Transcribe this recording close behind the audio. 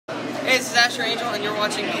this is Asher Angel, and you're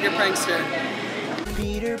watching PeterPrankster.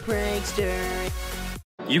 PeterPrankster.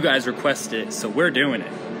 You guys requested it, so we're doing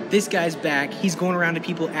it. This guy's back. He's going around to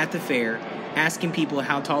people at the fair, asking people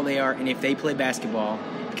how tall they are and if they play basketball,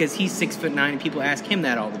 because he's 6'9" and people ask him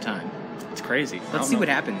that all the time. It's crazy. Let's see what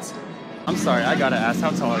happens. I'm sorry, I gotta ask,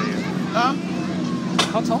 how tall are you? Huh?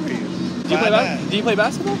 How tall are you? Do you play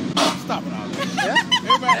basketball? Stop it all that. Yeah?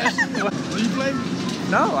 Everybody asks you, do you play?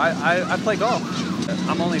 No, I play golf.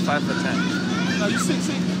 I'm only 5'10". No, you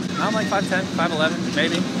 6'6". I'm like 5'10", 5'11",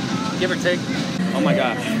 maybe, give or take. Oh my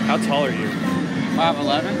gosh, how tall are you?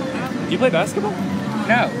 5'11". Do you play basketball?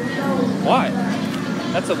 No. Why?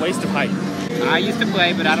 That's a waste of height. I used to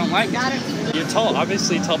play, but I don't like it. You're tall.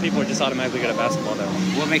 Obviously, tall people are just automatically good at basketball, though.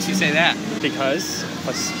 What makes you say that? Because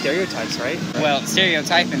of stereotypes, right? Well,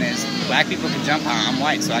 stereotyping is black people can jump high. I'm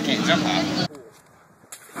white, so I can't jump high.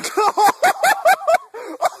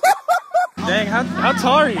 Dang, how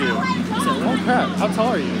tall are you? Oh crap, how tall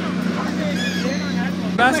are you?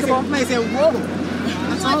 Basketball? I said,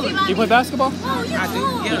 whoa. You play basketball? Oh, you're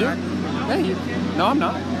tall. You do? Hey, no, I'm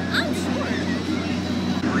not. I'm short.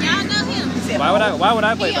 Yeah, I know him. Why would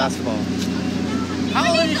I play basketball?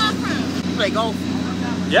 Where did he come from? You play golf?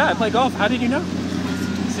 Yeah, I play golf. How did you know?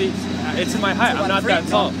 See, it's in my height. I'm not that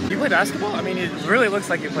tall. You play basketball? I mean, it really looks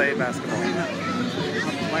like you play basketball.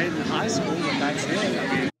 I played in high school, but that's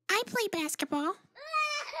it. I play basketball.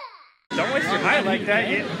 Don't waste your height like that,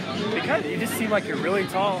 because you just seem like you're really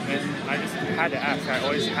tall, and I just had to ask. I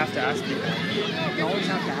always have to ask you that. You always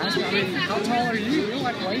have to ask. I mean, how tall are you? You're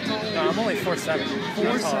like way taller. No, I'm only 4'7".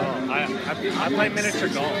 4'7". I play miniature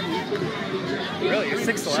golf. Really? You're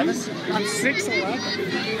 6'11"? I'm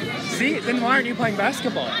 6'11". See, then why aren't you playing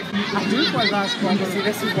basketball? I do play basketball. See,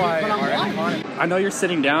 this is why I know you're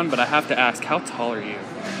sitting down, but I have to ask, how tall are you?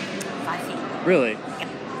 5 feet. Really?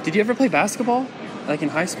 Did you ever play basketball? Like in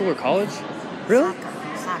high school or college? Really?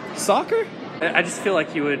 Soccer? I just feel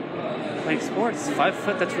like you would play sports. 5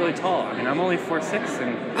 foot, that's really tall. I mean, I'm only 4'6",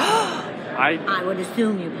 and I would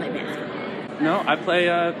assume you play basketball. No, I play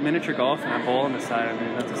miniature golf and I bowl on the side. I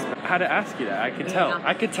mean, that's I had to ask you that. I could tell.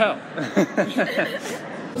 I could tell.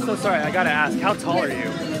 So sorry, I gotta ask, how tall are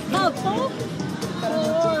you? Oh, tall?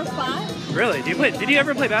 4 or 5. Really? Did you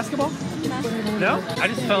ever play basketball? No? I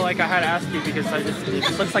just felt like I had to ask you because it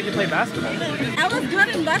just looks like you play basketball. I was good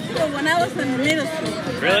in basketball when I was in middle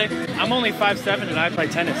school. Really? I'm only 5'7" and I play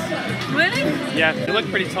tennis. Really? Yeah, you look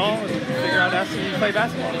pretty tall and figure out asking you to play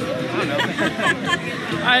basketball.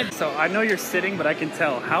 I don't know. So I know you're sitting, but I can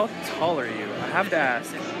tell. How tall are you? I have to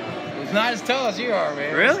ask. It's not as tall as you are,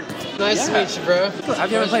 man. Really? Nice to meet you, bro.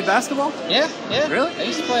 Have you ever played basketball? Yeah. Really? I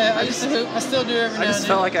used to play. I used to hoop. I still do every now and then. I just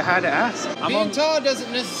felt like I had to ask. Being tall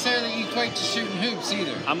doesn't necessarily equate to shooting hoops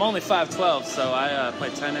either. I'm only 5'12", so I play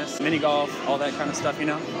tennis, mini golf, all that kind of stuff, you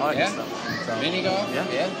know? All that good stuff. So, mini golf?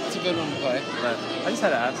 Yeah. It's a good one to play. But I just had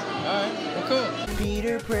to ask. Alright, well cool.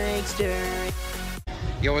 PeterPrankster.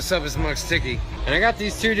 Yo, what's up? It's Mug Sticky. And I got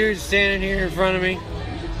these two dudes standing here in front of me.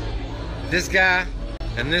 This guy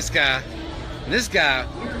and this guy. And this guy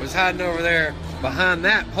was hiding over there behind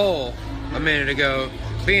that pole a minute ago,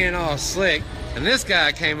 being all slick. And this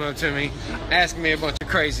guy came up to me, asking me a bunch of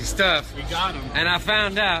crazy stuff. You got him. And I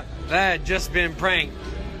found out that I had just been pranked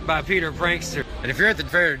by PeterPrankster. And if you're at the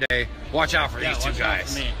fair today, watch out for these two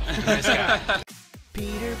guys. This guy.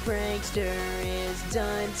 PeterPrankster is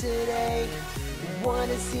done today.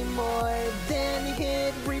 Wanna see more? Then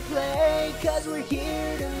hit replay. Cause we're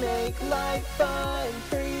here to make life fun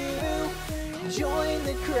for you. Join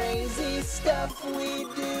the crazy stuff we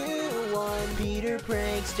do on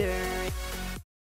PeterPrankster.